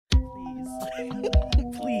Please.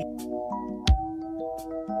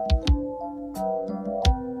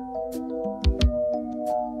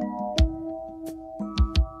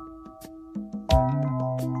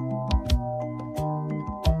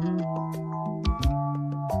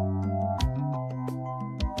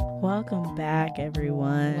 Welcome back,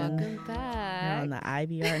 everyone. Welcome back. We're on the I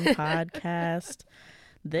Be Artin podcast.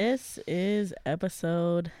 This is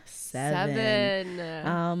episode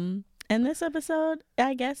 7. And this episode,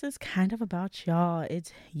 I guess, is kind of about y'all.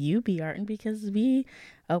 It's You Be Artin because we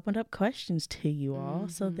opened up questions to you all.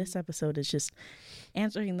 So this episode is just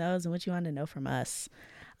answering those and what you want to know from us.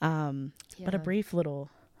 But a brief little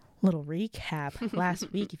recap.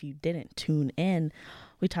 Last week, if you didn't tune in,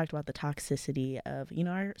 we talked about the toxicity of,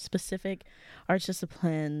 our specific arts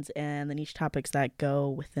disciplines and the niche topics that go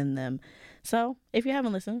within them. So if you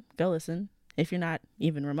haven't listened, go listen. If you're not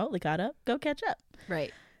even remotely caught up, go catch up.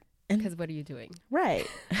 Right. Because what are you doing? Right.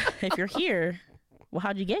 If you're here, well,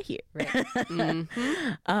 how'd you get here? Right.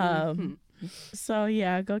 So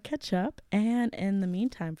yeah, go catch up. And in the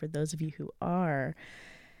meantime, for those of you who are,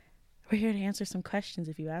 we're here to answer some questions.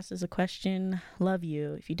 If you asked us a question, love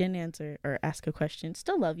you. If you didn't answer or ask a question,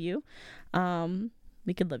 still love you.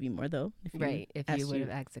 We could love you more though. If you would have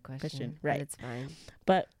asked a question. Right. It's fine.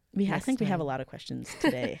 But I think we have a lot of questions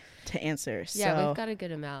today to answer. Yeah, we've got a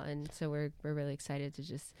good amount. And so we're really excited to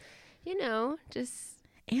just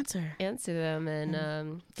answer them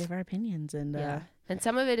and give our opinions. And and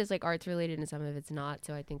some of it is like arts related and some of it's not.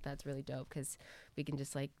 So I think that's really dope because we can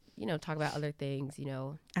just talk about other things,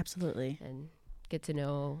 Absolutely. And get to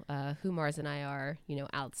know who Mars and I are,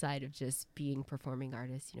 outside of just being performing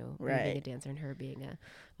artists, right. being a dancer and her being a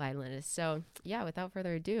violinist. So yeah, without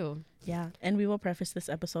further ado. Yeah. And we will preface this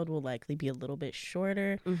episode will likely be a little bit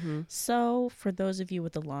shorter. Mm-hmm. So for those of you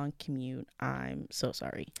with a long commute, I'm so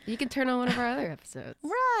sorry. You can turn on one of our other episodes.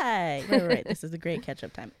 Right. This is a great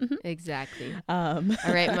catch-up time. Mm-hmm. Exactly. All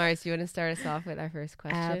right, Mars, you want to start us off with our first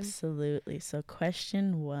question? Absolutely. So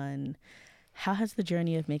question 1, how has the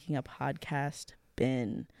journey of making a podcast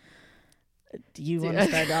been? Do you want to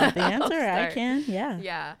start off the answer? I can.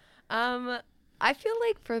 Yeah. I feel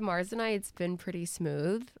like for Mars and I, it's been pretty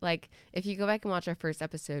smooth. Like if you go back and watch our first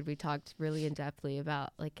episode, we talked really in depthly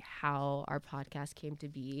about like how our podcast came to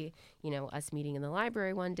be, us meeting in the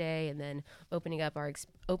library one day and then opening up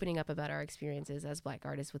about our experiences as Black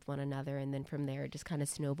artists with one another. And then from there, just kind of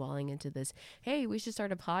snowballing into this, hey, we should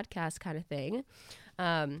start a podcast kind of thing.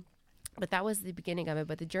 But that was the beginning of it.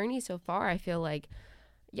 But the journey so far, I feel like,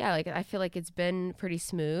 I feel like it's been pretty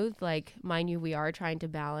smooth. Like, mind you, we are trying to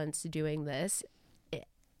balance doing this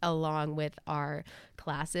along with our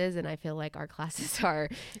classes. And I feel like our classes are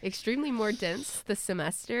extremely more dense this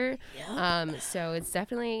semester. Yep. So it's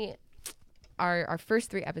definitely our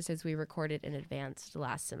first 3 episodes we recorded in advance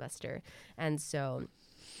last semester. And so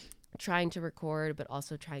trying to record, but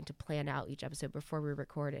also trying to plan out each episode before we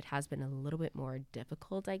record, it has been a little bit more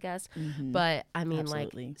difficult, I guess. Mm-hmm. But I mean,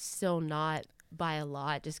 Absolutely. Still not by a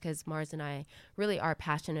lot, just because Mars and I really are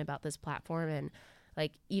passionate about this platform. And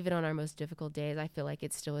even on our most difficult days, I feel like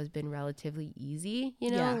it still has been relatively easy,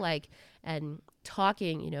 and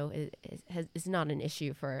talking, is not an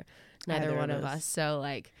issue for neither one of us. So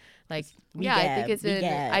I think it's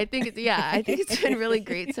been really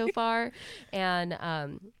great so far. And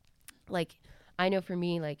I know for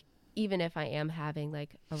me, even if I am having a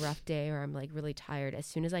rough day or I'm really tired, as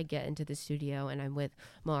soon as I get into the studio and I'm with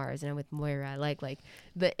Mars and I'm with Moira,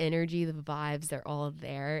 the energy, the vibes, they're all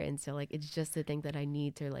there. And so it's just the thing that I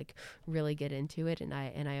need to really get into it. And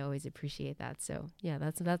I always appreciate that. So yeah,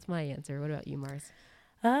 that's my answer. What about you, Mars?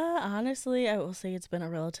 Honestly, I will say it's been a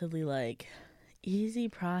relatively easy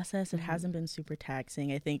process. It hasn't been super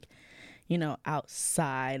taxing. I think,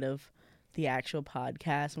 outside of the actual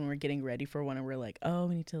podcast, when we're getting ready for one and we're we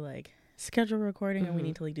need to schedule recording or we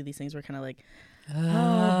need to do these things, we're kind of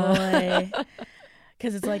oh boy,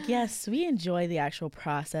 because it's yes, we enjoy the actual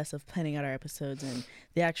process of planning out our episodes and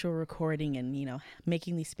the actual recording and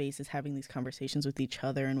making these spaces, having these conversations with each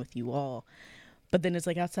other and with you all. But then it's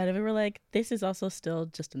outside of it, we're this is also still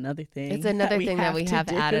just another thing. It's another thing that we have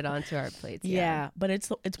added onto our plates. Yeah, but it's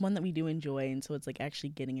one that we do enjoy, and so it's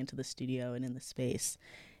actually getting into the studio and in the space,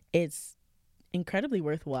 it's incredibly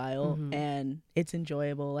worthwhile and it's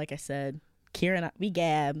enjoyable. Like I said, Kira and I, we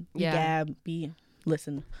gab, we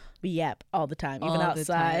yap all the time, even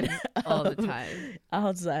outside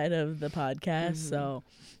outside of the podcast. So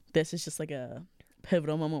this is just a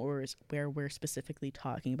pivotal moment where we're specifically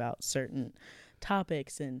talking about certain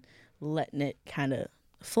topics and letting it kind of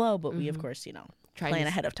flow, but we of course plan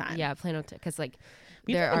ahead of time. Yeah, plan on because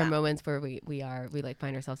there are moments where we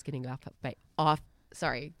find ourselves getting off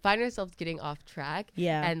find ourselves getting off track.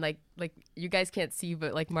 Yeah. And like you guys can't see,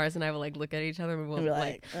 but like Mars and I will like look at each other and we'll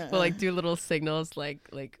we'll like do little signals like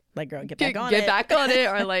girl, get back on it,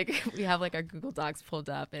 or like we have like our Google Docs pulled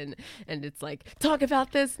up and it's like talk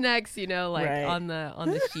about this next, like on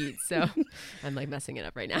the sheet. So I'm like messing it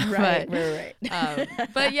up right now. Right.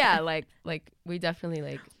 But yeah, like we definitely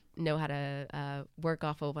like know how to work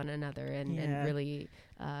off of one another and really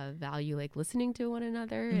value like listening to one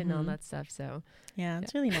another and all that stuff. So yeah,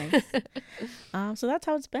 it's really nice. So that's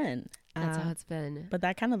how it's been. But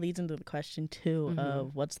that kind of leads into the question too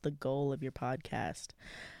of what's the goal of your podcast.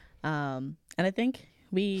 And I think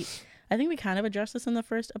we kind of addressed this in the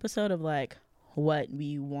first episode of like what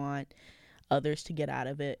we want others to get out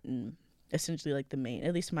of it, and essentially like the main,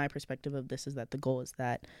 at least my perspective of this, is that the goal is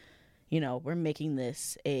that we're making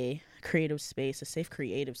this a creative space, a safe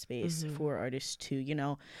creative space for artists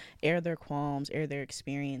to, air their qualms, air their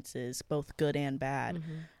experiences, both good and bad,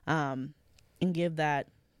 and give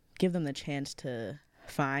them the chance to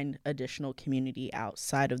find additional community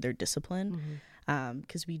outside of their discipline.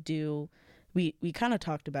 Because we kind of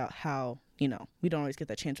talked about how, we don't always get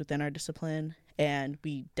that chance within our discipline, and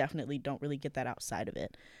we definitely don't really get that outside of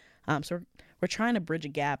it. So we're trying to bridge a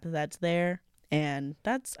gap that's there. And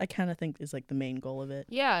that's, I kind of think, is like the main goal of it.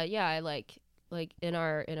 Yeah. I like in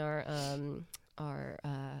our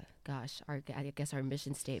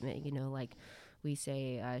mission statement, like we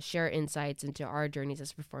say, share insights into our journeys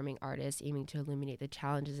as performing artists, aiming to illuminate the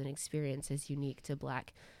challenges and experiences unique to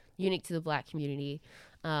the Black community.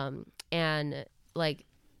 And like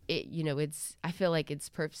it, I feel like it's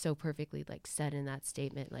so perfectly like said in that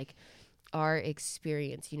statement, like our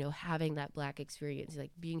experience, having that Black experience,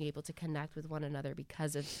 like being able to connect with one another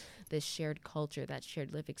because of this shared culture, that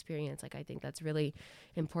shared lived experience. Like I think that's really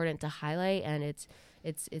important to highlight, and it's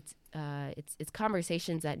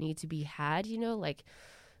conversations that need to be had. Like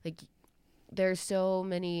there's so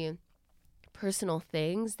many personal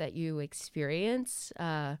things that you experience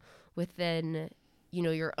within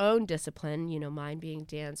your own discipline, mine being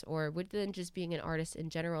dance, or within just being an artist in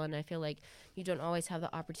general. And I feel like you don't always have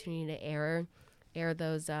the opportunity to air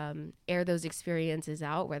those experiences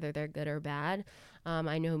out, whether they're good or bad.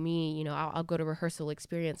 I know me, I'll go to rehearsal,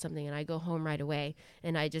 experience something, and I go home right away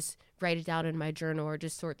and I just write it down in my journal or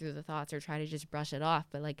just sort through the thoughts or try to just brush it off.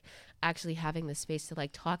 But like actually having the space to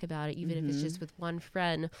like talk about it, even if it's just with one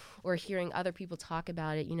friend, or hearing other people talk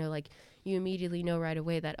about it, like you immediately know right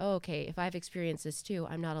away that, oh, okay, if I've experienced this too,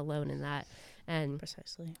 I'm not alone in that. And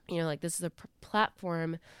precisely, like this is a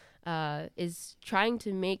platform is trying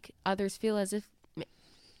to make others feel as if,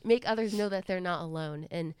 make others know that they're not alone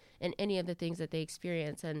in any of the things that they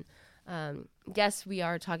experience. And yes, we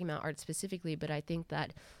are talking about art specifically, but I think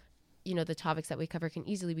that, the topics that we cover can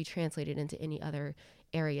easily be translated into any other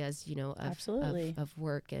areas, of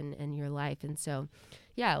work and your life. And so,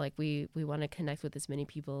 yeah, like we want to connect with as many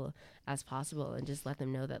people as possible and just let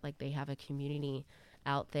them know that like they have a community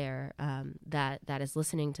out there that is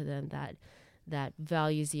listening to them, that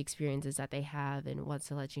values the experiences that they have and wants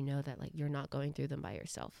to let you know that like you're not going through them by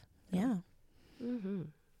yourself. Yeah.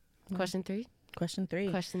 Question three.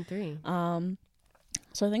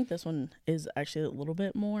 So I think this one is actually a little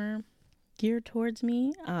bit more geared towards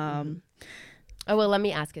me. Oh, well, let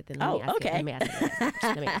me ask it then. Okay. Let me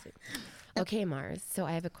ask it. Okay, Mars. So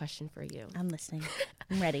I have a question for you. I'm listening.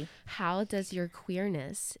 I'm ready. How does your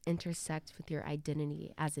queerness intersect with your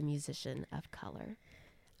identity as a musician of color?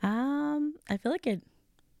 I feel like it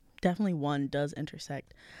definitely does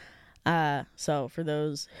intersect. So for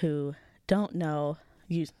those who don't know,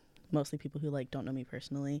 mostly people who like don't know me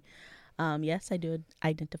personally, yes, I do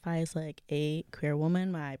identify as like a queer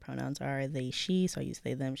woman. My pronouns are they, she, so I use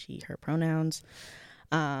they, them, she, her pronouns.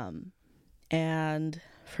 And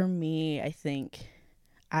for me, I think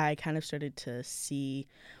I kind of started to see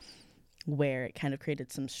where it kind of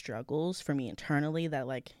created some struggles for me internally that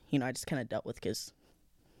like, I just kind of dealt with because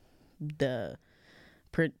the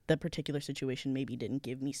particular situation maybe didn't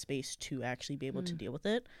give me space to actually be able to deal with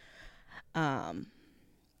it.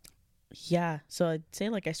 So I'd say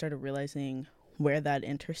like I started realizing where that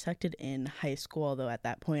intersected in high school, although at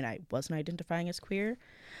that point I wasn't identifying as queer,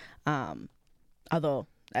 although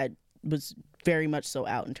I was very much so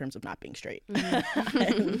out in terms of not being straight.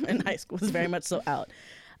 in high school was very much so out,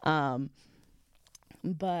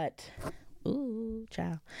 but ooh,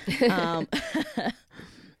 child.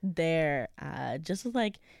 There just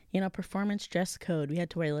like performance dress code, we had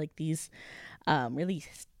to wear like these really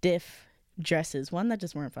stiff dresses, one that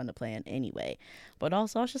just weren't fun to play in anyway, but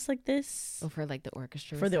also I was just like this. Oh, for like the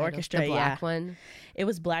orchestra For the recital? orchestra, the black yeah. one. It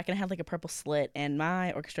was black and it had like a purple slit, and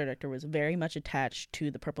my orchestra director was very much attached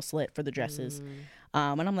to the purple slit for the dresses.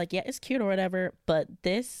 And I'm like, yeah, it's cute or whatever, but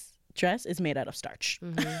this dress is made out of starch.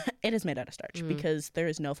 It is made out of starch because there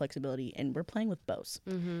is no flexibility, and we're playing with bows.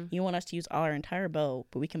 You want us to use our entire bow,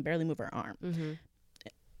 but we can barely move our arm.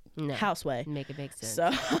 No. Houseway. Make it make sense.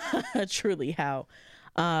 So truly how.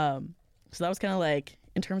 So that was kind of like,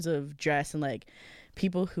 in terms of dress, and like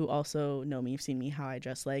people who also know me, have seen me how I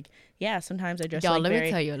dress. Like, yeah, sometimes I dress Y'all, like let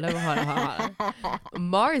me tell you. Hold on.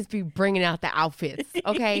 Mars be bringing out the outfits,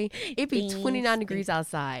 okay? It be 29 degrees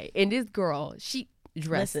outside, and this girl, she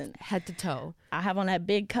dressed head to toe. I have on that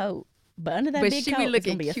big coat, but under that big coat, it's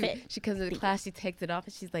gonna be a fit. She comes to the class, she takes it off,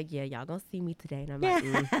 and she's like, yeah, y'all gonna see me today. And I'm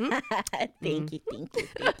like, thank you.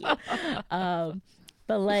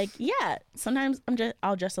 But like, yeah, sometimes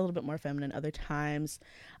I'll dress a little bit more feminine. Other times,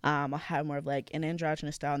 I'll have more of like an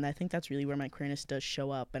androgynous style, and I think that's really where my queerness does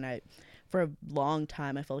show up. And for a long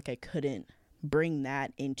time, I felt like I couldn't bring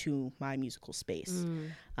that into my musical space,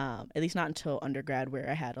 at least not until undergrad, where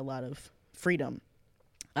I had a lot of freedom.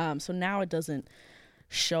 So now it doesn't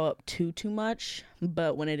show up too much,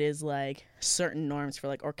 but when it is like certain norms for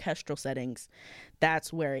like orchestral settings,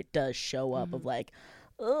 that's where it does show up of like,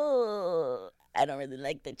 oh, I don't really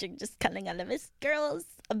like that you're just cutting out of us girls,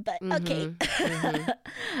 but okay.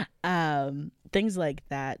 Things like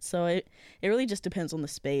that. So it really just depends on the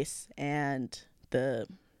space and the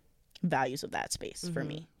values of that space for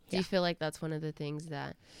me. Do you feel like that's one of the things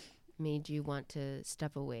that made you want to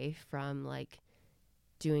step away from like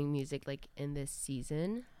doing music like in this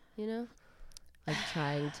season, you know, like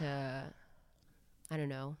trying to, I don't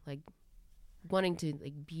know, like wanting to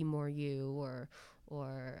like be more you,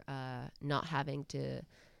 or not having to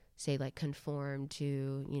say like conform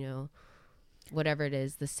to, you know, whatever it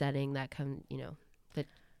is, the setting that that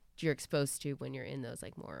you're exposed to when you're in those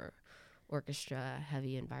like more orchestra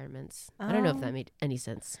heavy environments. I don't know if that made any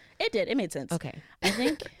sense. It did. It made sense. Okay. I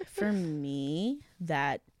think for me,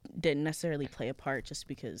 that didn't necessarily play a part, just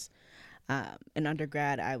because in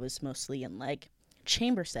undergrad I was mostly in like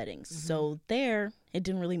chamber settings. So there it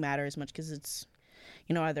didn't really matter as much, because it's,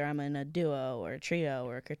 you know, either I'm in a duo or a trio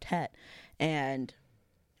or a quartet, and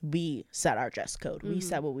we set our dress code. We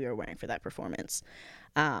set what we were wearing for that performance.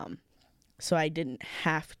 So I didn't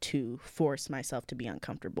have to force myself to be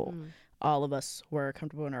uncomfortable. All of us were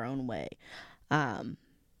comfortable in our own way.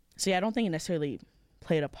 So yeah, I don't think it necessarily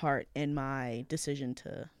played a part in my decision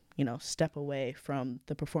to, you know, step away from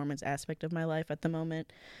the performance aspect of my life at the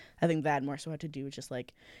moment. I think that more so had to do with just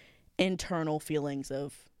like internal feelings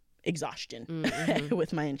of exhaustion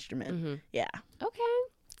with my instrument. Yeah. Okay.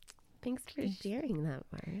 Thanks for sharing that,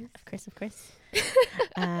 Mars. Of course.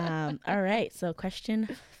 All right. So question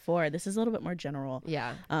 4. This is a little bit more general.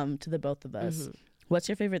 Yeah. To the both of us. What's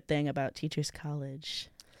your favorite thing about Teachers College,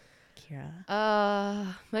 Kira?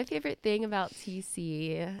 My favorite thing about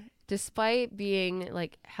TC, despite being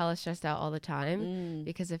like hella stressed out all the time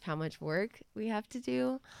because of how much work we have to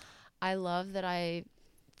do, I love that I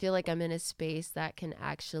feel like I'm in a space that can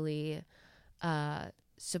actually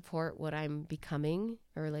support what I'm becoming,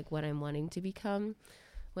 or like what I'm wanting to become.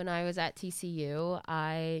 When I was at TCU,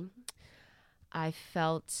 I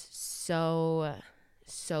felt so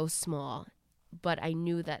small, but I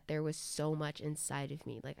knew that there was so much inside of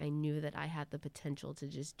me. Like I knew that I had the potential to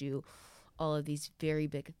just do all of these very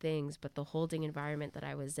big things, but the holding environment that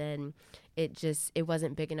I was in, it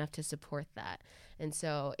wasn't big enough to support that. And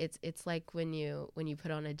so it's like when you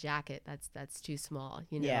put on a jacket that's too small,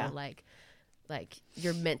 you know, like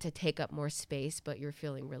you're meant to take up more space, but you're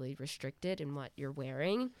feeling really restricted in what you're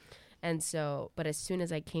wearing. And so, but as soon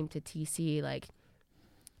as I came to TC, like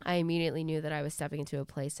I immediately knew that I was stepping into a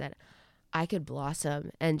place that I could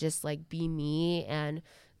blossom and just like be me. And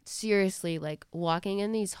seriously, like walking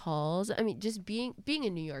in these halls, I mean, just being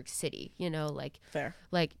in New York City, you know, like fair,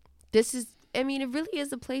 like this is, I mean, it really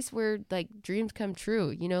is a place where like dreams come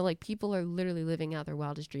true, you know, like people are literally living out their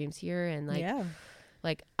wildest dreams here. And like,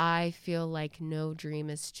 like I feel like no dream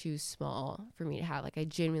is too small for me to have. Like I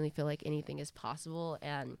genuinely feel like anything is possible.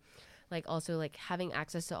 And like also like having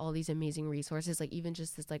access to all these amazing resources, like even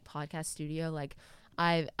just this like podcast studio, like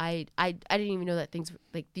I didn't even know that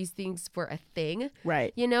these things were a thing,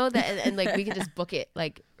 right? You know, that and like we could just book it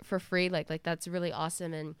like for free, like that's really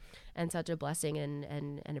awesome and such a blessing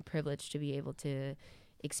and a privilege to be able to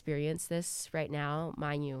experience this right now.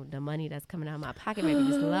 Mind you, the money that's coming out of my pocket might be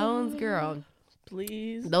just loans, girl.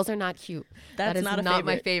 Please. Those are not cute. That is not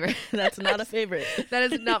my favorite. That's not a favorite.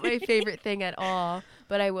 That is not my favorite thing at all.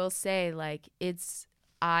 But I will say, like, it's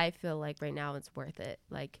I feel like right now it's worth it.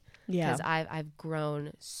 Like, because I've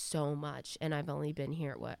grown so much, and I've only been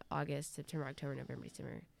here, August, September, October, November,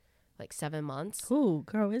 December, like 7 months. Ooh,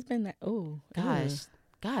 girl, it's been that. Oh, gosh.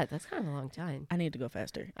 God, that's kind of a long time. I need to go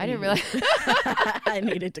faster. I didn't realize. I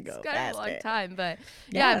needed to go it's kind faster. of a long time, but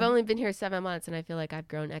yeah, I've only been here 7 months, and I feel like I've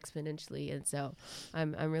grown exponentially, and so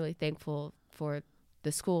I'm really thankful for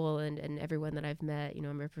the school and everyone that I've met. You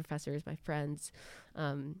know, my professors, my friends,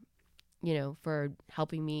 you know, for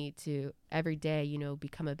helping me to every day, you know,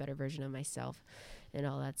 become a better version of myself, and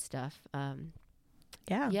all that stuff.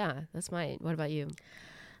 Yeah, that's mine. What about you?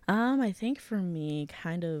 I think for me,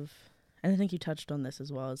 kind of. And I think you touched on this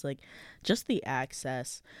as well, is like just the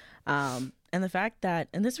access, and the fact that,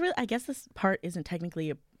 and this really, I guess this part isn't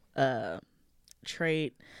technically a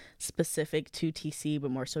trait specific to TC,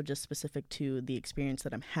 but more so just specific to the experience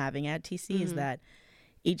that I'm having at TC, is that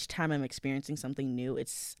each time I'm experiencing something new,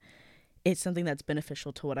 it's something that's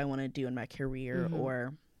beneficial to what I want to do in my career,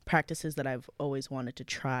 or practices that I've always wanted to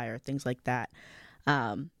try, or things like that.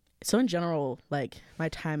 So in general, like, my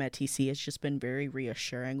time at TC has just been very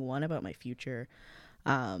reassuring, one, about my future,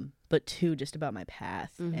 but two, just about my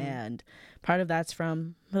path. And part of that's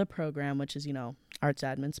from the program, which is, you know, arts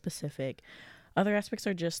admin specific. Other aspects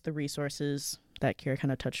are just the resources that Kira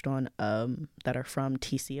kind of touched on, that are from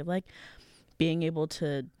TC, of like being able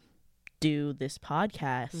to do this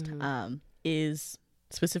podcast, is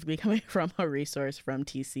specifically coming from a resource from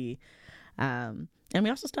TC. And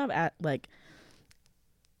we also still have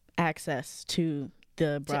access to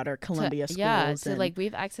the broader Columbia schools. Yeah, so like we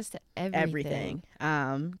have access to everything.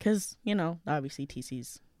 Because, you know, obviously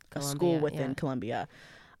TC's a school within Columbia.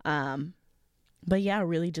 But yeah,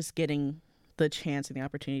 really just getting the chance and the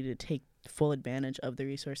opportunity to take full advantage of the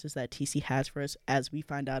resources that TC has for us as we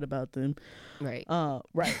find out about them. Right.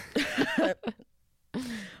 Right.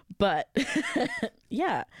 But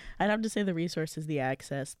yeah, I'd have to say the resources, the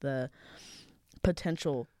access, the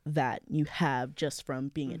potential that you have just from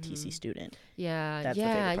being a TC student. That's the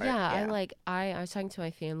favorite part. I was talking to my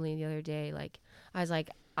family the other day. Like, I was like,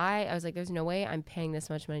 there's no way I'm paying this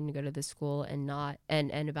much money to go to this school and not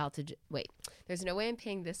wait. There's no way I'm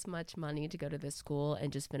paying this much money to go to this school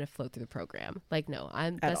and just gonna float through the program. Like, no,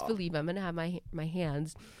 best believe I'm gonna have my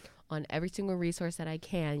hands on every single resource that I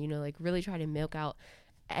can. You know, like, really try to milk out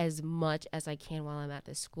as much as I can while I'm at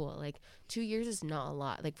this school. Like, 2 years is not a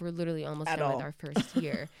lot. Like, we're literally almost done with our first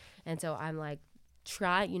year. And so I'm like,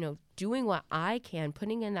 doing what I can,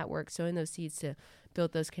 putting in that work, sowing those seeds to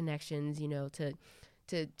build those connections, you know, to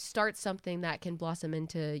start something that can blossom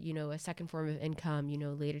into, you know, a second form of income, you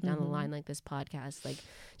know, later down the line, like this podcast. Like,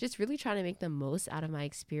 just really trying to make the most out of my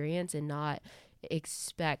experience and not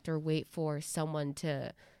expect or wait for someone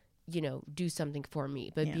to, you know, do something for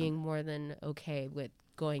me, but being more than okay with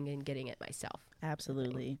going and getting it myself.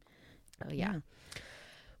 Absolutely. Oh yeah.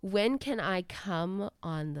 When can I come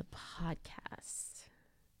on the podcast?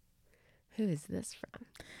 Who is this from?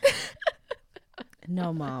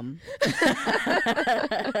 No, Mom.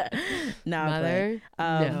 No, Mother.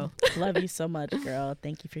 No. Love you so much, girl.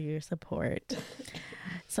 Thank you for your support.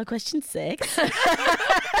 So question 6.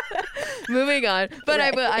 Moving on, but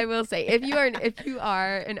right. I will say, if you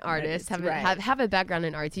are an artist, have a background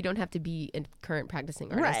in arts, you don't have to be a current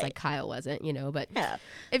practicing artist like Kyle wasn't, you know. But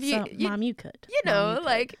if you, Mom, you could, you know,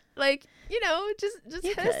 like you know, just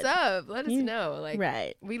hit us up, let us know.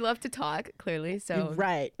 Like, we love to talk, clearly, so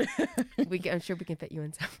I'm sure we can fit you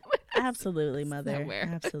in somewhere. Absolutely, Mother. Somewhere.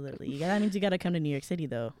 Absolutely. That means you got to come to New York City,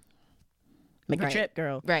 though. Make a trip,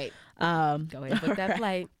 girl. Right. Go and book that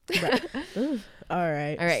flight. Ooh, all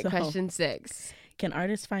right. So, question 6. Can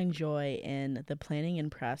artists find joy in the planning and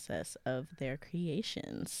process of their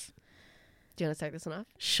creations? Do you want to start this one off?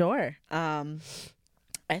 Sure.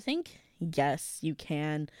 I think, yes, you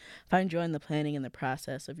can find joy in the planning and the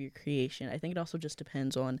process of your creation. I think it also just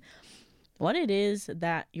depends on what it is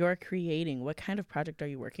that you're creating. What kind of project are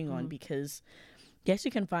you working on? Because, yes,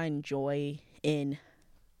 you can find joy in...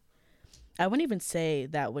 I wouldn't even say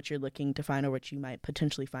that what you're looking to find or what you might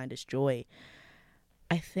potentially find is joy.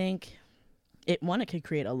 I think it could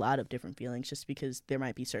create a lot of different feelings, just because there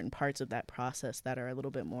might be certain parts of that process that are a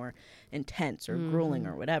little bit more intense or grueling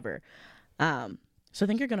or whatever. So I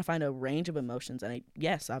think you're going to find a range of emotions. And I,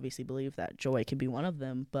 obviously believe that joy could be one of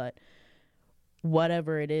them. But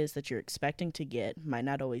whatever it is that you're expecting to get might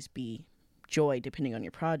not always be joy, depending on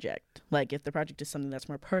your project. Like, if the project is something that's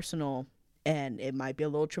more personal and it might be a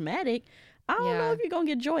little traumatic, I don't know if you're gonna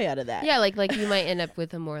get joy out of that. Yeah, like you might end up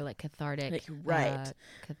with a more like cathartic,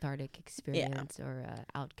 cathartic experience or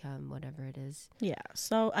outcome, whatever it is. Yeah.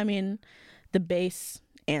 So I mean, the base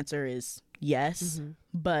answer is yes,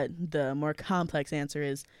 but the more complex answer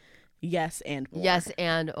is yes and more. Yes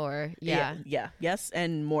and or. Yeah. Yes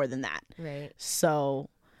and more than that. Right. So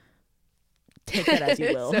take that as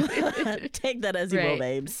you will. Take that as you will,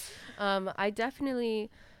 babes. I definitely,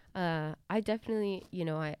 I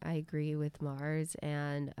agree with Mars,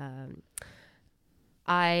 and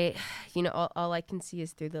all I can see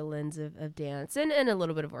is through the lens of dance and a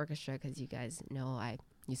little bit of orchestra, because you guys know I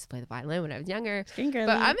used to play the violin when I was younger. But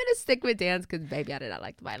I'm gonna stick with dance because baby, I did not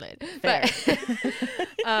like the violin. Fair.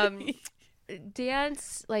 But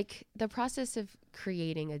dance, like the process of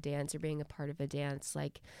creating a dance or being a part of a dance,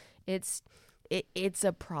 like it's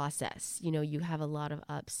a process. You have a lot of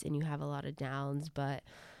ups and you have a lot of downs, but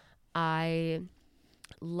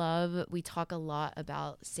we talk a lot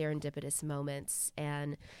about serendipitous moments,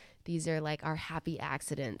 and these are like our happy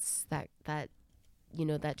accidents that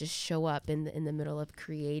just show up in the middle of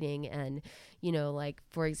creating. And like,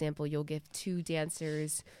 for example, you'll give two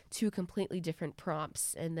dancers two completely different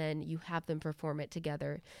prompts, and then you have them perform it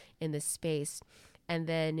together in this space, and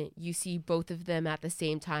then you see both of them at the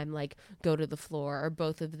same time like go to the floor, or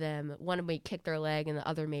both of them, one may kick their leg and the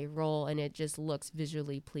other may roll, and it just looks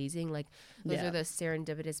visually pleasing. Like those are the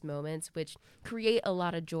serendipitous moments which create a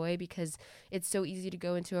lot of joy, because it's so easy to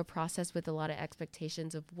go into a process with a lot of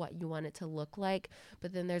expectations of what you want it to look like,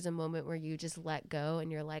 but then there's a moment where you just let go and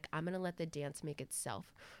you're like, I'm gonna let the dance make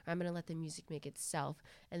itself, or I'm gonna let the music make itself,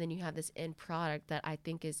 and then you have this end product that I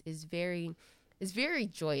think is very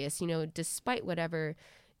joyous, despite whatever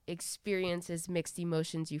experiences, mixed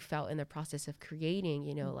emotions you felt in the process of creating,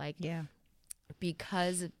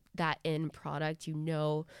 because that end product,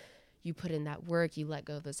 you put in that work, you let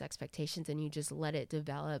go of those expectations, and you just let it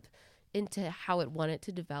develop into how it wanted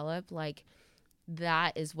to develop. Like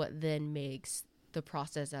that is what then makes the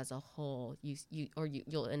process as a whole,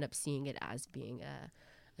 you'll end up seeing it as being a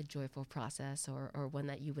joyful process, or one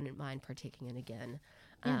that you wouldn't mind partaking in again.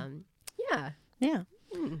 Yeah.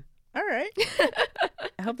 All right.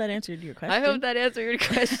 I hope that answered your question. I hope that answered your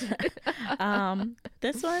question.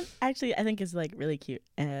 This one actually I think is like really cute,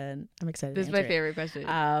 and I'm excited. This is my favorite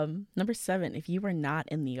question. Number 7. If you were not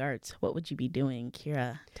in the arts, what would you be doing?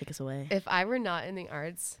 Kira, take us away. If I were not in the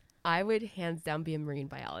arts, I would hands down be a marine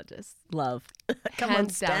biologist. Love. Come on,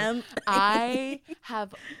 STEM. I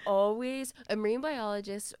have always a marine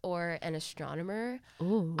biologist or an astronomer.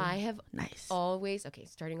 Ooh, I have nice. Always,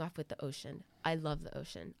 starting off with the ocean. I love the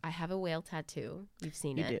ocean. I have a whale tattoo. You've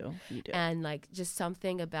seen it. You do. And like just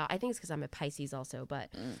something about, I think it's because I'm a Pisces also,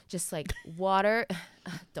 but just like water.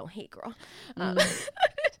 Don't hate, girl.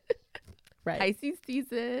 Right. Pisces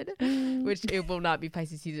season, which it will not be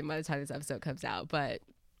Pisces season by the time this episode comes out, but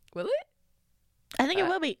will it? I think it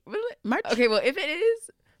will be. Will it? March. Okay, well, if it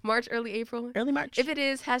is March, early April. Early March. If it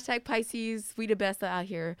is, hashtag Pisces, we the best out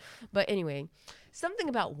here. But anyway, something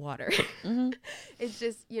about water. It's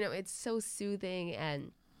just, it's so soothing,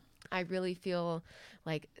 and I really feel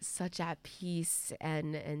like such at peace,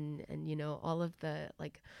 and all of the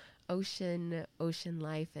like ocean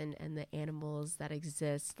life and the animals that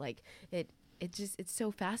exist. Like it's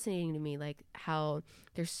so fascinating to me, like how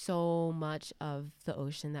there's so much of the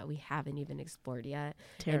ocean that we haven't even explored yet.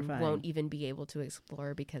 Terrifying. And won't even be able to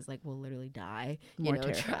explore, because like we'll literally die,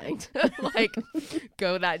 Terrifying. trying to like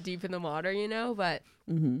go that deep in the water, but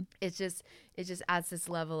it just adds this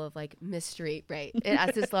level of like mystery, right? It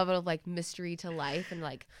adds this level of like mystery to life, and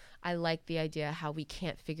like I like the idea how we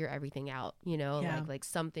can't figure everything out, like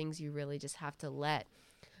some things you really just have to let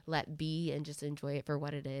be and just enjoy it for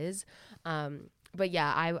what it is. But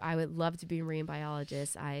yeah, I would love to be a marine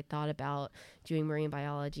biologist. I thought about doing marine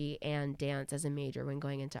biology and dance as a major when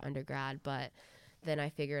going into undergrad, but then I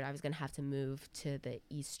figured I was going to have to move to the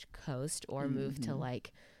East Coast or move to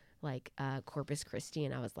like Corpus Christi,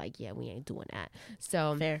 and I was like, yeah, we ain't doing that.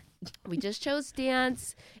 So fair. We just chose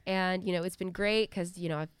dance, and it's been great because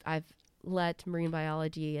I've let marine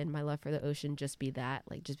biology and my love for the ocean just be that,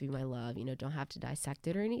 like just be my love, don't have to dissect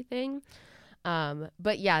it or anything.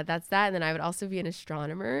 But yeah, that's that. And then I would also be an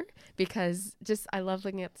astronomer, because just I love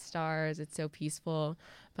looking at the stars. It's so peaceful.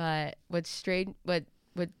 But what strayed me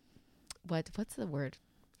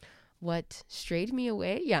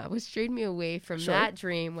away? What strayed me away from that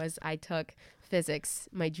dream was I took physics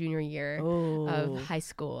my junior year of high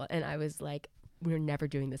school, and I was like, we're never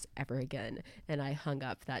doing this ever again. And I hung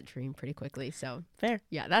up that dream pretty quickly. So fair.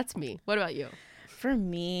 Yeah, that's me. What about you? For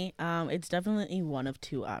me, it's definitely one of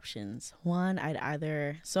two options. One,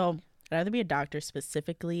 I'd rather be a doctor,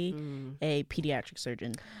 specifically a pediatric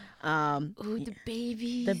surgeon. Ooh, the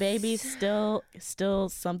babies. The babies still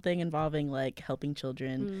something involving like helping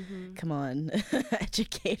children. Come on,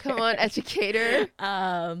 educator. Come on, educator.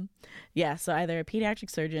 Yeah, so either a pediatric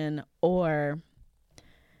surgeon or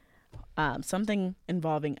something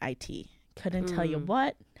involving IT. Couldn't tell you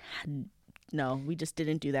what. No, we just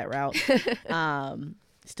didn't do that route.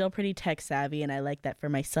 Still pretty tech savvy, and I like that for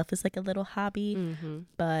myself as like a little hobby.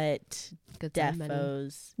 But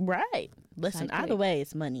defos, right? Listen, either way,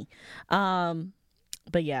 it's money.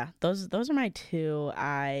 But yeah, those are my two.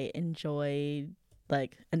 I enjoy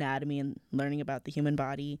like anatomy and learning about the human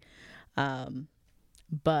body.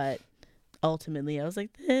 But ultimately, I was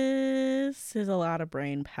like, this is a lot of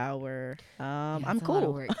brain power. I'm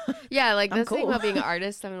cool. Yeah, like this thing about being an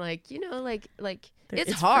artist, I'm like, like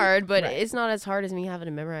it's hard, but it's not as hard as me having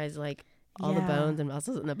to memorize like all the bones and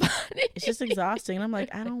muscles in the body. It's just exhausting, and I'm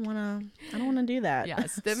like, I don't wanna do that. Yeah,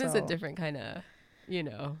 STEM is a different kind of,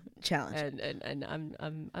 challenge, and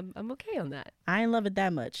I'm okay on that. I ain't love it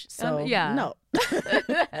that much, so no.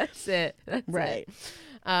 That's it. That's right.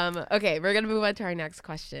 Okay, we're gonna move on to our next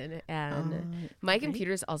question, and my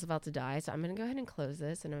computer's also about to die, so I'm gonna go ahead and close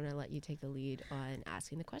this, and I'm gonna let you take the lead on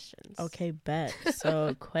asking the questions. Okay, bet.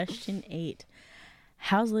 So question 8.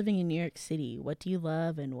 How's living in New York City? What do you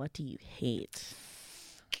love and what do you hate?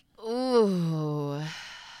 Ooh,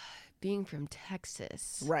 being from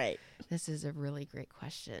Texas. Right. This is a really great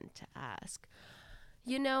question to ask.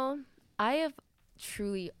 I have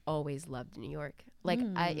truly always loved New York. Like,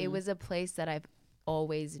 it was a place that I've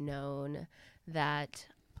always known that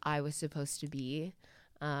I was supposed to be.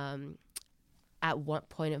 At what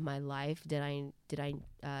point of my life did I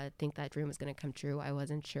think that dream was going to come true? I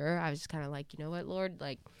wasn't sure. I was just kind of like, you know what, Lord,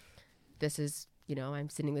 like this is, I'm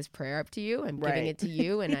sending this prayer up to you. I'm giving it to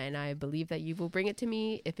you, and I believe that you will bring it to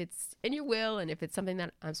me if it's in your will and if it's something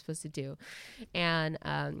that I'm supposed to do. And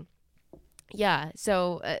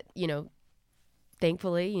so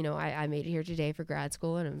thankfully, I made it here today for grad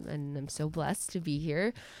school, and I'm so blessed to be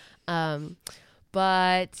here.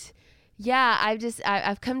 But yeah,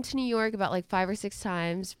 I've come to New York about like 5 or 6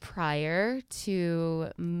 times prior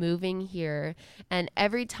to moving here. And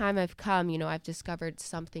every time I've come, I've discovered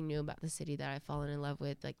something new about the city that I've fallen in love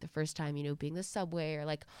with. Like the first time, being the subway, or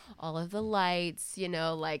like all of the lights,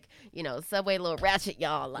 subway, little ratchet,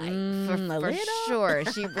 y'all, like for sure.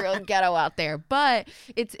 She real ghetto out there, but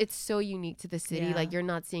it's so unique to the city. Yeah. Like you're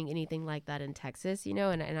not seeing anything like that in Texas,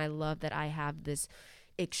 and I love that I have this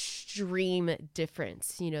extreme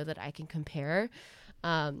difference, that I can compare.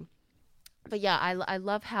 But yeah, I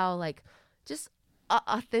love how like just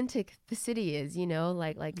authentic the city is,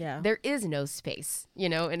 there is no space,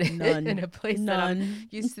 in a place that I'm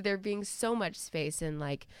used to there being so much space, and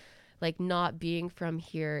like not being from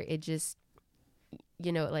here, it just,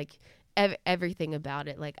 like everything about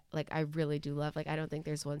it, like I really do love. Like I don't think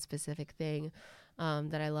there's one specific thing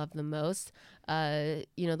that I love the most. The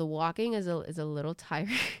walking is a little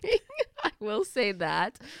tiring. I will say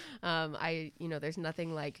that. There's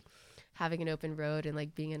nothing like having an open road and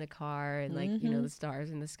like being in a car and like, the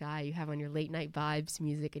stars in the sky. You have on your late night vibes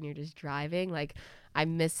music and you're just driving. Like I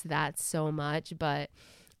miss that so much, but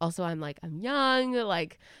also I'm young,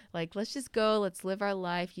 like let's just go, let's live our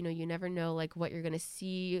life. You never know like what you're going to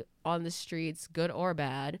see on the streets, good or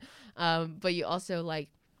bad. But you also like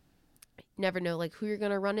never know like who you're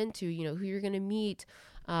gonna run into, who you're gonna meet.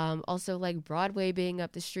 Also like Broadway being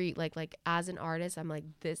up the street, like as an artist, I'm like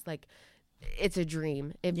this, like it's a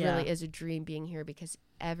dream. It really is a dream being here, because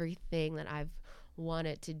everything that I've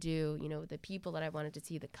wanted to do, the people that I wanted to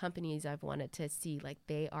see, the companies I've wanted to see, like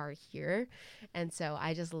they are here. And so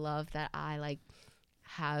I just love that I like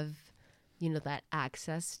have that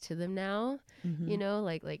access to them now.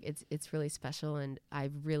 Like it's really special, and I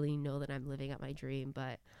really know that I'm living out my dream.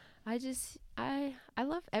 But I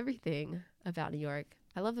love everything about New York.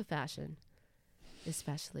 I love the fashion,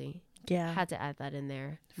 especially. Yeah. Had to add that in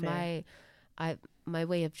there. Fair. My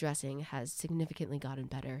way of dressing has significantly gotten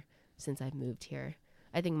better since I've moved here.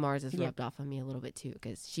 I think Mars has rubbed off on me a little bit too,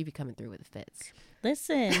 because she be coming through with the fits.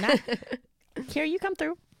 Listen, Kira, you come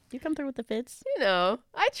through. You come through with the fits. I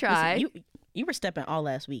try. Listen, you were stepping all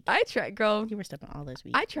last week. I try, girl. You were stepping all last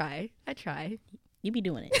week. I try. You be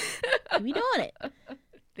doing it. You be doing it.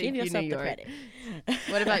 Give yourself the credit.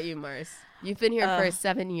 What about you, Mars? You've been here for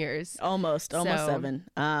 7 years. Almost 7.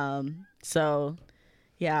 So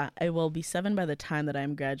yeah, it will be 7 by the time that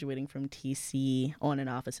I'm graduating from TC, on and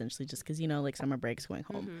off essentially, just because, like summer breaks, going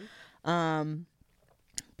home.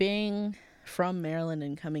 Being from Maryland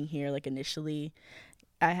and coming here, like initially,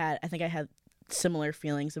 I think I had similar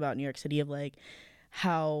feelings about New York City, of like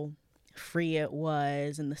how free it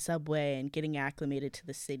was in the subway and getting acclimated to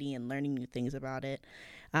the city and learning new things about it,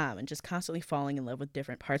 and just constantly falling in love with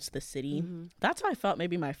different parts of the city. That's how I felt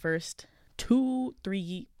maybe my first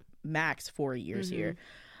 2-3 max 4 years here.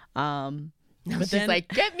 Now but she's then, like,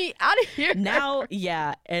 get me out of here now.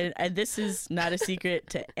 Yeah, and this is not a secret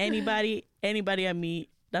to anybody I meet.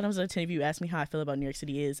 9 times out of 10, if you ask me how I feel about New York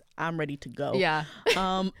City, is I'm ready to go. Yeah.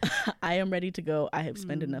 I am ready to go. I have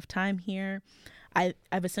spent enough time here.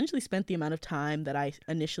 I've essentially spent the amount of time that I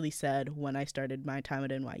initially said when I started my time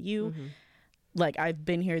at NYU. Like, I've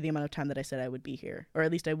been here the amount of time that I said I would be here, or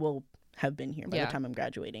at least I will have been here by the time I'm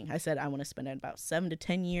graduating. I said I want to spend about 7 to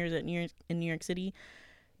 10 years in New York City.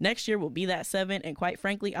 Next year will be that 7, and quite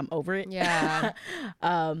frankly, I'm over it. Yeah.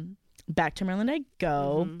 Back to Maryland I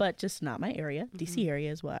go, but just not my area. DC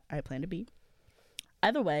area is what I plan to be.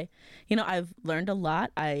 Either way, I've learned a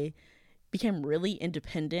lot. I became really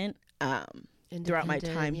independent throughout my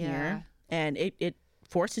time here, and it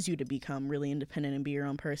forces you to become really independent and be your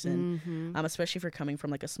own person, especially if you're coming from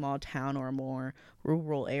like a small town or a more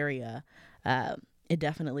rural area. It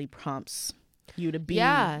definitely prompts you to be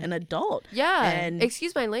an adult. And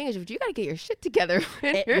excuse my language, but you got to get your shit together.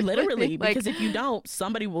 Literally, because if you don't,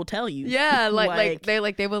 somebody will tell you. Yeah, like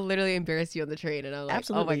they will literally embarrass you on the train, and I'm like,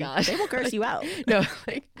 absolutely. Oh my gosh, they will curse you out. No,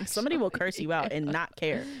 like somebody will curse you out and not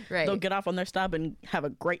care. Right, they'll get off on their stop and have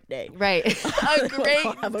a great day. Right, a great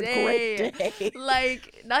day.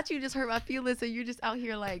 Like, not you just hurt my feelings, and you're just out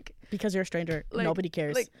here like. Because you're a stranger, nobody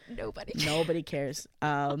cares. Like nobody cares.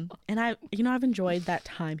 And I've enjoyed that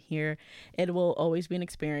time here. It will always be an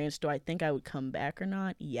experience. Do I think I would come back or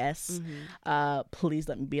not? Yes. Please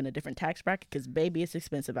let me be in a different tax bracket, because baby, it's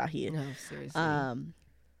expensive out here. No, seriously.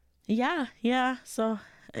 Yeah. So,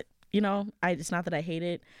 it's not that I hate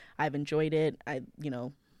it. I've enjoyed it. I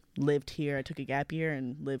lived here. I took a gap year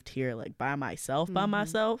and lived here like by myself.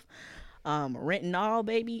 Rent and all,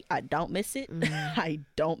 baby. I don't miss it. I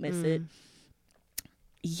don't miss it.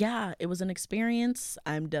 Yeah, it was an experience.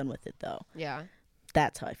 I'm done with it though. Yeah.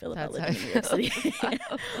 That's how I feel about living in New York City.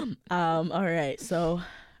 All right. So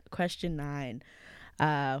question 9.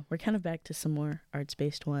 We're kind of back to some more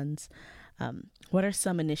arts-based ones. What are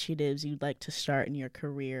some initiatives you'd like to start in your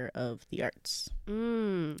career of the arts?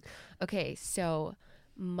 Okay, so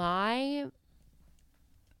my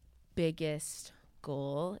biggest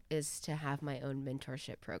goal is to have my own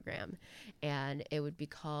mentorship program, and it would be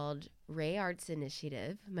called Ray Arts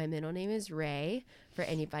Initiative. My middle name is Ray, for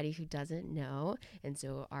anybody who doesn't know, and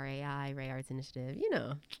so RAI, Ray Arts Initiative, it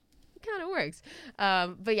kind of works.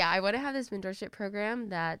 But yeah, I want to have this mentorship program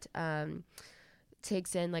that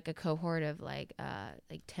takes in like a cohort of like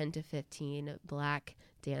 10 to 15 Black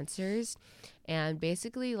dancers, and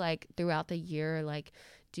basically like throughout the year, like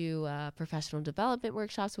do professional development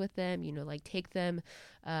workshops with them, like take them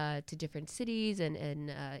to different cities and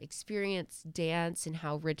experience dance and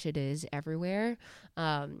how rich it is everywhere.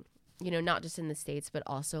 Not just in the States, but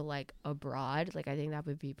also like abroad. Like, I think that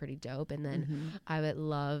would be pretty dope. And then I would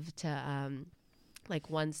love to like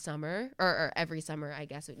one summer or every summer, I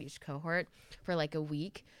guess, with each cohort for like a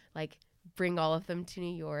week, like bring all of them to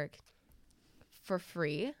New York for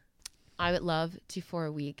free. I would love to, for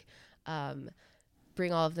a week,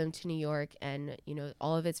 bring all of them to New York, and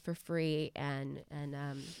all of it's for free, and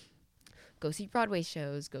go see Broadway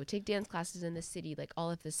shows, go take dance classes in the city, like all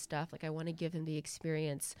of this stuff. Like, I want to give them the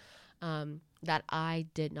experience that I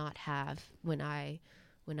did not have when I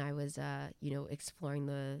was exploring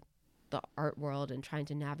the art world and trying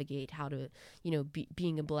to navigate how to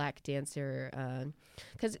being a Black dancer,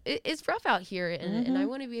 because it's rough out here, and I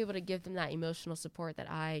want to be able to give them that emotional support that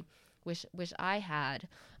I wish I had,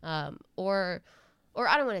 or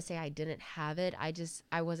I don't want to say I didn't have it.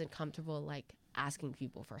 I wasn't comfortable like asking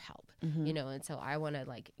people for help, and so I want to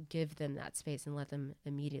like give them that space and let them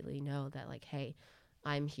immediately know that like, hey,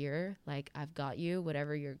 I'm here, like I've got you,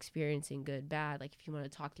 whatever you're experiencing, good, bad. Like, if you want to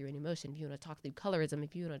talk through an emotion, if you want to talk through colorism,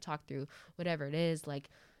 if you want to talk through whatever it is, like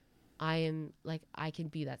I can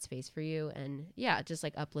be that space for you. And yeah, just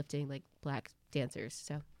like uplifting like Black dancers.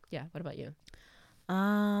 So yeah, what about you?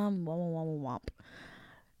 Womp.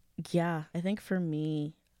 Yeah, I think for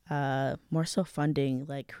me, more so funding,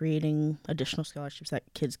 like creating additional scholarships that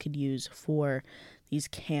kids could use for these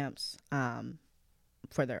camps,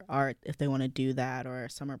 for their art, if they want to do that, or a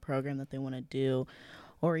summer program that they want to do,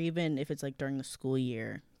 or even if it's like during the school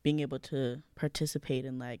year, being able to participate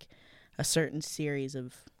in like a certain series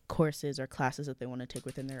of courses or classes that they want to take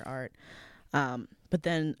within their art. But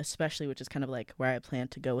then especially, which is kind of like where I plan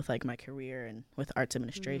to go with like my career and with arts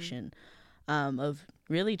administration, of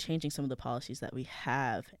really changing some of the policies that we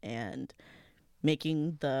have and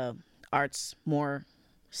making the arts more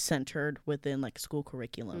centered within like school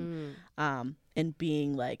curriculum, and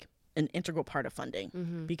being like an integral part of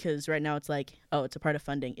funding. Because right now it's like, oh, it's a part of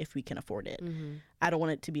funding if we can afford it. I don't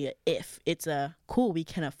want it to be a if. It's a cool, we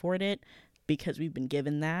can afford it because we've been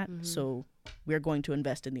given that, so we're going to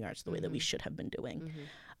invest in the arts the way that we should have been doing.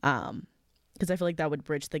 Because I feel like that would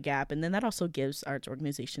bridge the gap, and then that also gives arts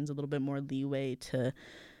organizations a little bit more leeway to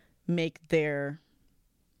make their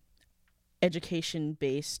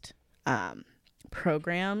education-based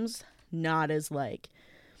programs not as like,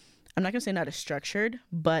 I'm not gonna say not as structured,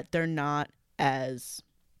 but they're not as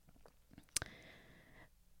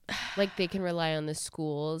like they can rely on the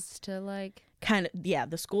schools to like kind of, yeah,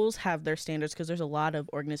 the schools have their standards, because there's a lot of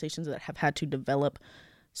organizations that have had to develop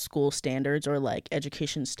school standards or like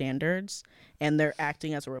education standards, and they're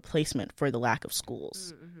acting as a replacement for the lack of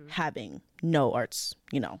schools having no arts,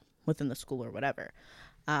 within the school or whatever.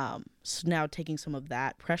 So now taking some of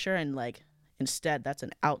that pressure and like instead that's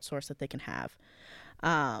an outsource that they can have,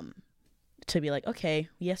 to be like, okay,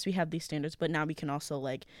 yes, we have these standards, but now we can also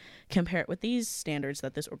like compare it with these standards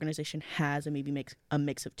that this organization has, and maybe make a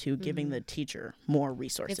mix of two, giving the teacher more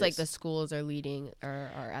resources. It's like the schools are leading or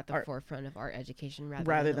are at the forefront of art education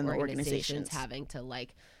rather than the organizations having to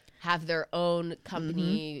like have their own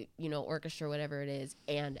company, orchestra, whatever it is,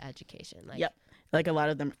 and education. Like, yep. Like a lot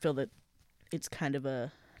of them feel that it's kind of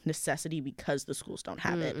a necessity because the schools don't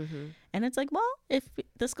have it. And it's like, well, if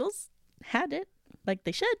the schools had it, like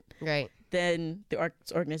they should, right, then the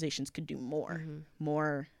arts organizations could do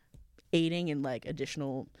more aiding and like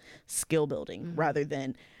additional skill building, rather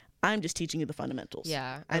than I'm just teaching you the fundamentals.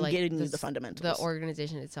 Yeah, I'm getting you the fundamentals. The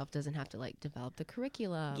organization itself doesn't have to like develop the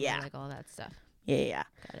curriculum, or, like all that stuff. Yeah.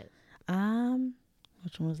 Got it.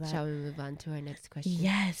 Which one was that? Shall we move on to our next question?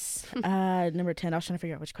 Yes. Number 10. I was trying to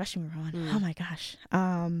figure out which question we were on. Oh my gosh.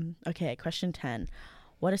 Okay, question 10.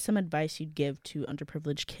 What is some advice you'd give to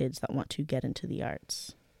underprivileged kids that want to get into the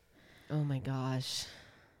arts? Oh my gosh.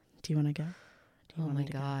 Do you want to go? Oh my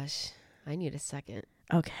gosh. I need a second.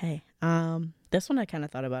 Okay. This one I kind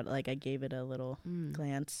of thought about, like I gave it a little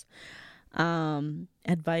glance.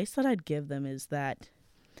 Advice that I'd give them is that,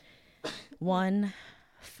 one,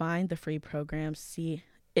 find the free programs. See,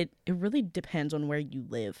 it really depends on where you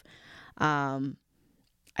live.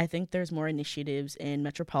 I think there's more initiatives in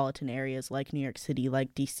metropolitan areas like New York City,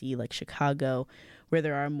 like DC, like Chicago, where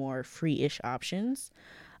there are more free-ish options.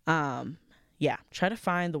 Try to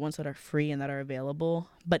find the ones that are free and that are available.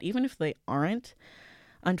 But even if they aren't,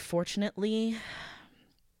 unfortunately,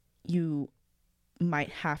 you might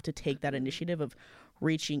have to take that initiative of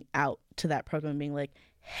reaching out to that program and being like,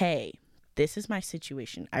 hey, this is my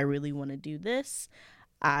situation. I really want to do this.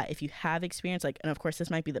 If you have experience, like, and of course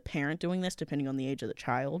this might be the parent doing this depending on the age of the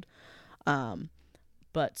child.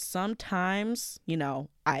 But sometimes,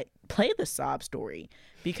 I play the sob story,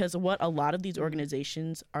 because what a lot of these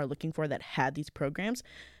organizations are looking for that had these programs,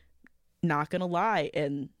 not gonna lie,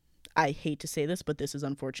 and I hate to say this, but this is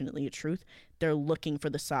unfortunately a truth, they're looking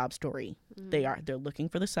for the sob story. They're looking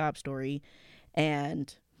for the sob story.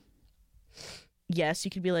 And yes,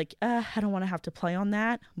 you could be like, I don't want to have to play on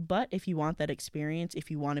that. But if you want that experience,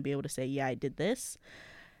 if you want to be able to say, yeah, I did this,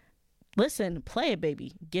 listen, play it,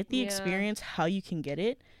 baby. Get the experience how you can get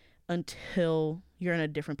it until you're in a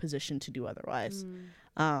different position to do otherwise.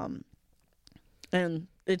 And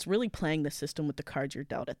it's really playing the system with the cards you're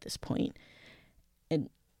dealt at this point. And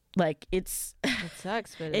like, it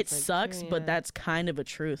sucks, but it sucks, true, but that's kind of a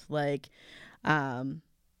truth. Like,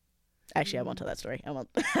 actually, I won't tell that story. I won't.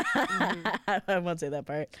 I won't say that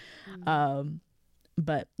part.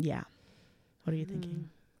 But yeah, what are you thinking?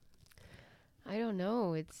 I don't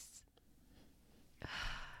know.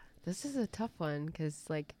 This is a tough one, because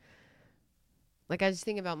like I was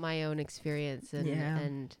thinking about my own experience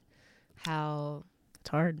and how it's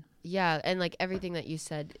hard. Yeah, and like everything that you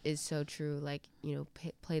said is so true. Like,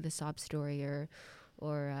 play the sob story or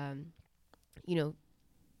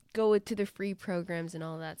go to the free programs and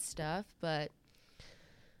all that stuff. But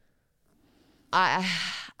I'm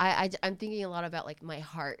thinking a lot about like my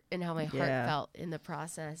heart and how my heart felt in the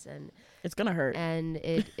process, and it's gonna hurt. And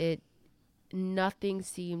it nothing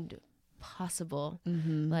seemed possible.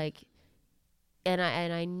 Like, and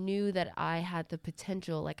I knew that I had the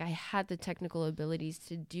potential, like I had the technical abilities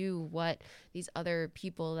to do what these other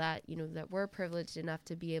people that that were privileged enough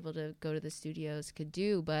to be able to go to the studios could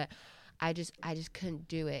do, but I just couldn't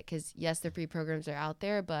do it, because yes, the free programs are out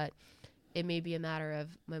there, but it may be a matter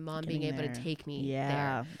of my mom being able to take me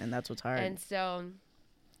there. And that's what's hard. And so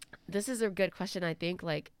this is a good question. I think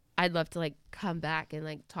like I'd love to like come back and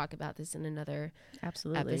like talk about this in another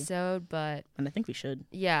episode, and I think we should.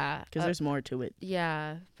 Yeah, because there's more to it.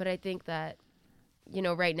 Yeah, but I think that you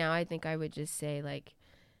know, right now I think I would just say like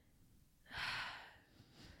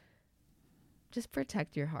just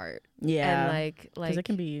protect your heart. Yeah. And like it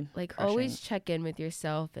can be like crushing. always check in with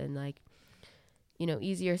yourself, and like, you know,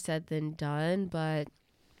 easier said than done, but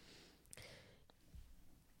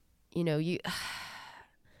you know, you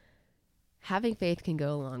having faith can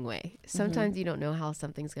go a long way. Sometimes you don't know how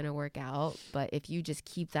something's going to work out, but if you just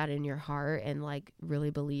keep that in your heart and like really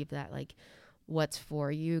believe that like what's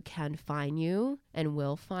for you can find you and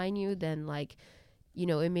will find you, then like, you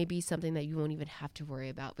know, it may be something that you won't even have to worry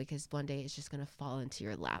about, because one day it's just going to fall into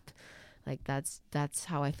your lap. Like that's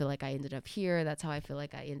how I feel like I ended up here. That's how I feel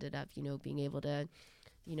like I ended up, you know, being able to,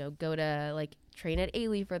 you know, go to like train at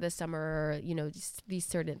Ailey for the summer, or, you know, just these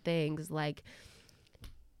certain things. Like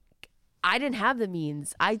I didn't have the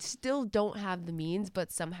means. I still don't have the means,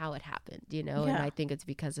 but somehow it happened, you know? Yeah. And I think it's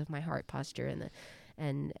because of my heart posture and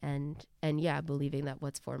yeah, believing that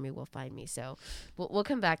what's for me will find me. So we'll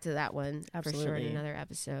come back to that one for sure in another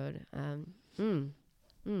episode. All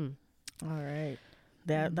right.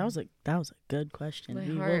 That was a good question. My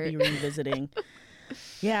we heart. will be revisiting.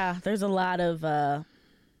 Yeah, there's a lot of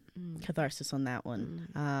catharsis on that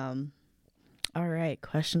one. All right,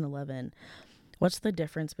 question 11. What's the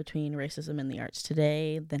difference between racism in the arts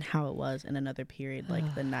today than how it was in another period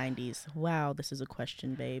like the 90s? Wow, this is a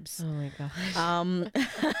question, babes. Oh my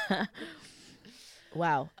gosh.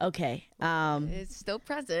 Wow. Okay. It's still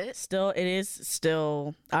present. It is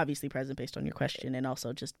still obviously present based on your question, and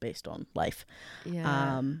also just based on life.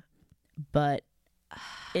 Yeah. But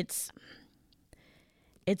it's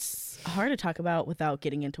hard to talk about without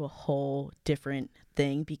getting into a whole different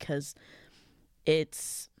thing, because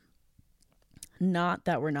it's not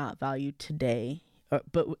that we're not valued today,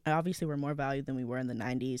 but obviously we're more valued than we were in the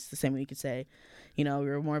 90s. The same way you could say, you know, we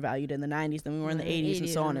were more valued in the 90s than we were in the 80s, and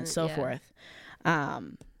so on and so forth.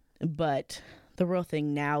 But the real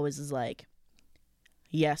thing now is like,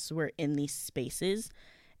 yes, we're in these spaces,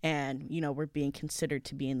 and, you know, we're being considered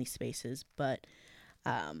to be in these spaces, but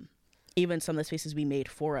even some of the spaces we made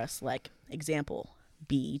for us, like example,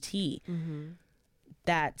 BET,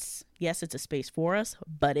 that's, yes, it's a space for us,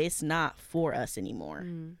 but it's not for us anymore.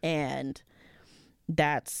 And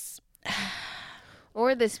that's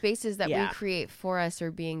or the spaces that we create for us are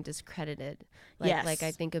being discredited. Like I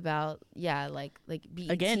think about like BET,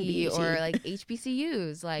 again, BET. or like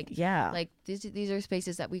HBCUs, like like these are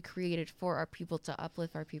spaces that we created for our people, to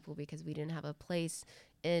uplift our people, because we didn't have a place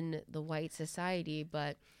in the white society.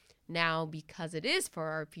 But now, because it is for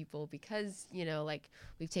our people, because, you know, like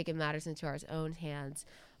we've taken matters into our own hands,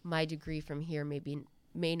 my degree from here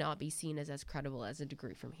may not be seen as credible as a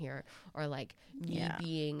degree from here, or like me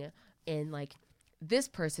being in like this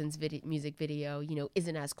person's music video, you know,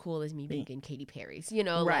 isn't as cool as me being in Katy Perry's, you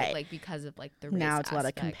know, right. like because of like the race now it's aspect. a lot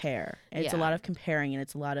of compare. It's a lot of comparing, and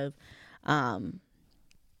it's a lot of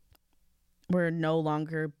we're no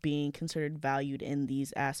longer being considered valued in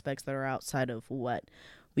these aspects that are outside of what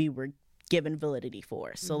we were given validity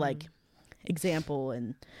for. So like example,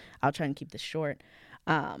 and I'll try and keep this short,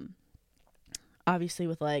 obviously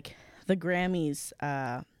with like the Grammys,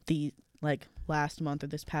 the like last month or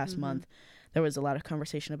this past month, there was a lot of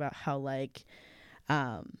conversation about how like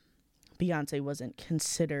Beyonce wasn't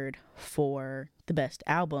considered for the best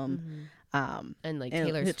album. And like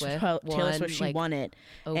Taylor Swift, she won it,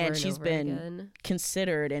 and she's been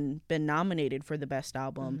considered and been nominated for the best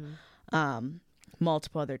album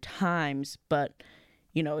multiple other times, but,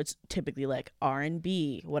 you know, it's typically like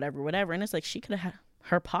R&B, whatever, and it's like she could have had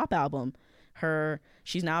her pop album,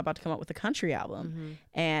 she's now about to come out with a country album,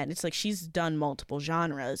 and it's like she's done multiple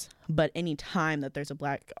genres. But any time that there's a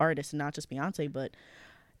black artist, and not just Beyonce, but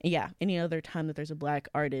any other time that there's a black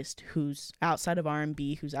artist who's outside of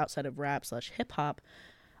R&B, who's outside of rap / hip hop,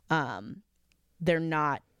 they're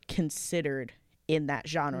not considered in that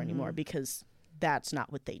genre anymore, because that's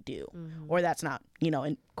not what they do, or that's not, you know,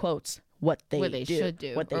 in quotes, what they should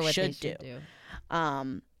do.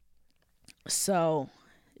 So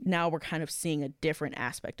now we're kind of seeing a different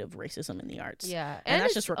aspect of racism in the arts. Yeah. And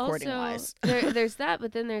that's just recording wise. There's that,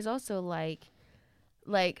 but then there's also like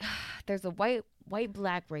there's a white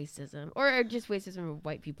black racism, or just racism of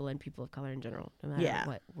white people and people of color in general, no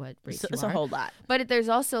matter what race it's a whole lot. But there's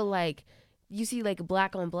also like, you see like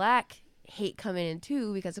black on black hate coming in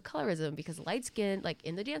too, because of colorism, because light skin, like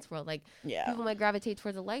in the dance world, like people might gravitate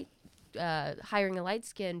towards hiring a light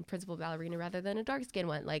skinned principal ballerina rather than a dark skinned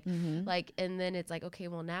one, like and then it's like, okay,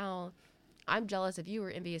 well, now I'm jealous of you or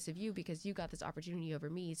envious of you because you got this opportunity over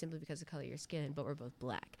me simply because of the color of your skin, but we're both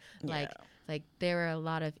black. Like there are a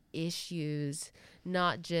lot of issues,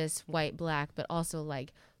 not just white black, but also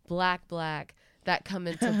like black, that come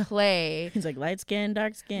into play. He's like light skin,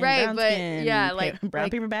 dark skin, right, brown but skin, yeah, like brown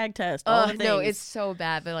like, paper bag test, all the things. No, it's so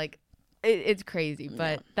bad, but like it's crazy.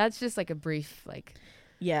 But that's just like a brief like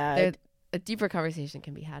a deeper conversation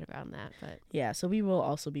can be had around that. But yeah, so we will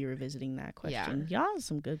also be revisiting that question. Y'all have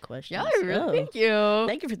some good questions. Y'all really,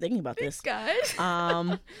 thank you for thinking about Thanks, this, guys.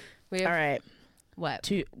 All right. What?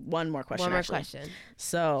 One more question. One more question.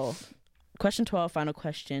 So, question 12, final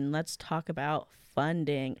question. Let's talk about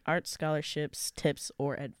funding, art scholarships, tips,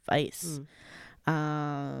 or advice.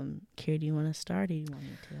 Kira, do you want to start, or do you want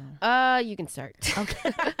me to? You can start.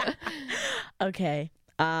 Okay. Okay.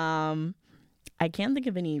 I can't think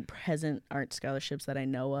of any present art scholarships that I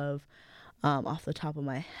know of off the top of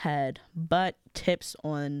my head, but tips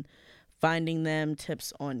on finding them,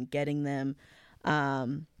 tips on getting them,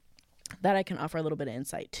 that I can offer a little bit of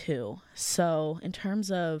insight too. So in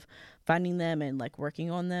terms of finding them and like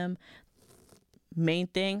working on them, main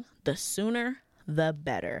thing, the sooner the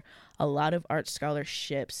better. A lot of art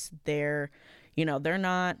scholarships, they're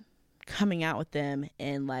not coming out with them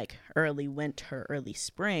in like early winter, early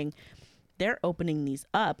spring. They're opening these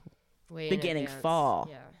up beginning fall,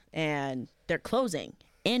 and they're closing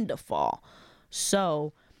end of fall.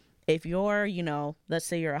 So if you're, let's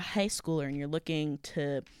say you're a high schooler and you're looking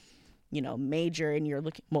to, major, and you're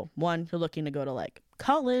looking to go to like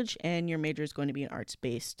college, and your major is going to be an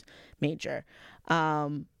arts-based major.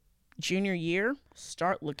 Junior year,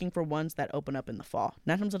 start looking for ones that open up in the fall.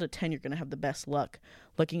 9 times out of 10, you're going to have the best luck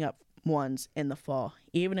looking up ones in the fall.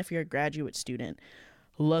 Even if you're a graduate student,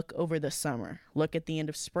 look over the summer. Look at the end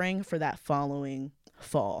of spring for that following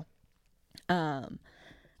fall.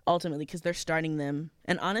 Ultimately, because they're starting them.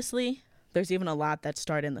 And honestly, there's even a lot that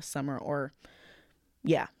start in the summer, or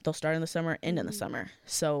they'll start in the summer, end in the summer.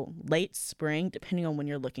 So late spring, depending on when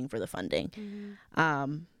you're looking for the funding.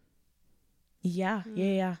 And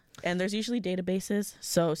there's usually databases,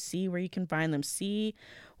 so see where you can find them. See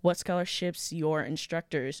what scholarships your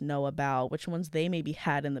instructors know about, which ones they maybe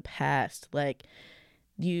had in the past. Like,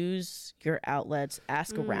 use your outlets,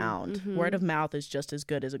 ask around. Word of mouth is just as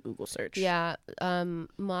good as a Google search. I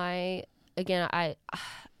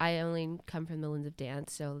only come from the lens of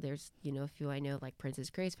dance, so there's a few I know, like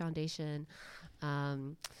Princess Grace Foundation,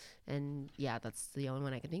 and that's the only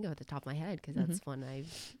one I can think of at the top of my head, because that's one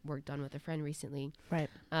I've worked on with a friend recently. Right.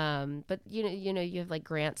 But you have like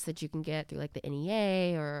grants that you can get through like the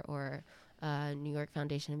NEA or New York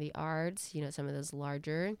Foundation of the Arts, some of those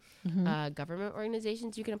larger government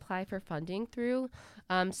organizations you can apply for funding through.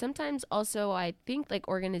 Sometimes also I think like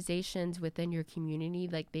organizations within your community,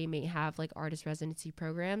 like they may have like artist residency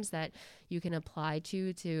programs that you can apply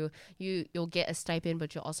to you'll get a stipend,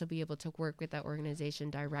 but you'll also be able to work with that organization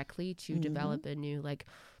directly to develop a new like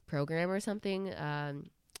program or something,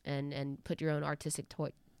 and put your own artistic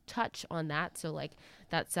touch on that. So like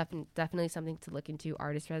that's definitely something to look into,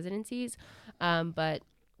 artist residencies. But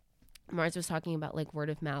Mars was talking about like word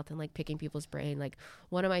of mouth and like picking people's brain. Like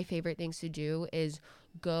one of my favorite things to do is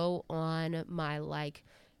go on my like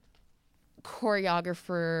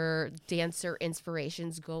choreographer, dancer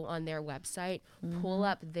inspirations, go on their website, pull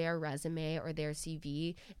up their resume or their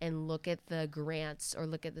CV and look at the grants or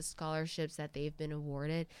look at the scholarships that they've been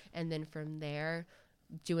awarded, and then from there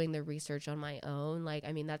doing the research on my own. Like,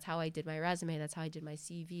 I mean, that's how I did my resume, that's how I did my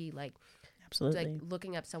CV. Like, absolutely, like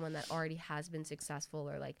looking up someone that already has been successful,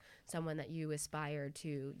 or like someone that you aspire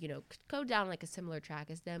to, go down like a similar track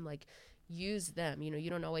as them. Like, use them. You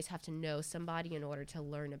don't always have to know somebody in order to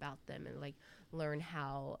learn about them and like learn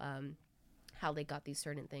how they got these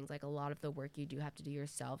certain things. Like, a lot of the work you do have to do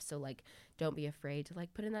yourself, so like don't be afraid to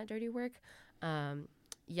like put in that dirty work.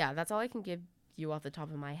 That's all I can give you off the top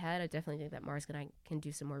of my head. I definitely think that Mars and I can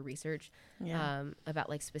do some more research about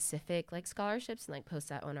like specific like scholarships and like post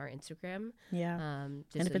that on our Instagram. And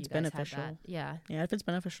if it's beneficial, if it's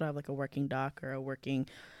beneficial to have like a working doc or a working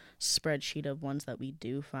spreadsheet of ones that we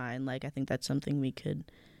do find, like I think that's something we could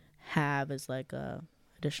have as like a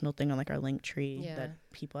additional thing on like our link tree that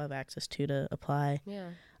people have access to apply.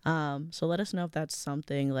 So let us know if that's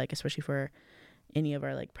something, like especially for any of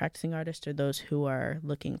our like practicing artists or those who are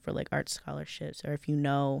looking for like art scholarships, or if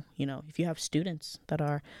if you have students that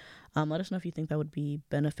are, let us know if you think that would be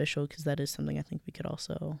beneficial, because that is something I think we could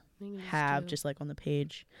also have just like on the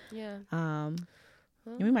page. And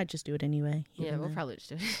we might just do it anyway. We'll probably just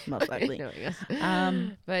do it. Most likely.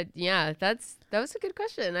 But that was a good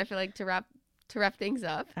question. I feel like to wrap things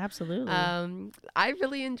up. Absolutely. I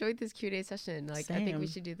really enjoyed this Q&A session. Like, Same. I think we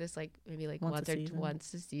should do this like maybe like once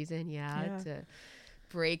a season. To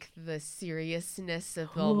break the seriousness of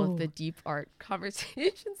all of the deep art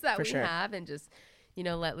conversations that we have, and just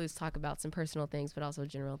let loose, talk about some personal things, but also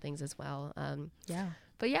general things as well. Yeah.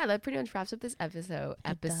 But yeah, that pretty much wraps up this episode.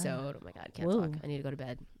 Oh my God, can't talk. I need to go to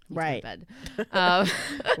bed. Right. Right.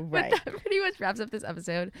 Right. That pretty much wraps up this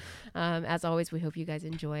episode. As always, we hope you guys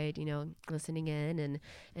enjoyed, listening in,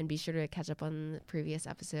 and be sure to catch up on the previous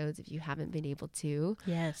episodes if you haven't been able to.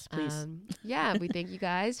 Yes, please. Yeah, we thank you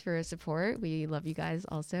guys for support. We love you guys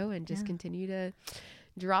also, and just continue to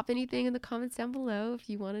drop anything in the comments down below if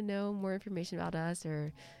you want to know more information about us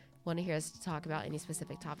or want to hear us talk about any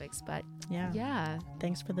specific topics. But yeah,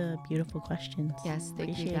 thanks for the beautiful questions. Yes,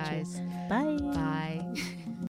 thank you Appreciate guys. Bye. Bye.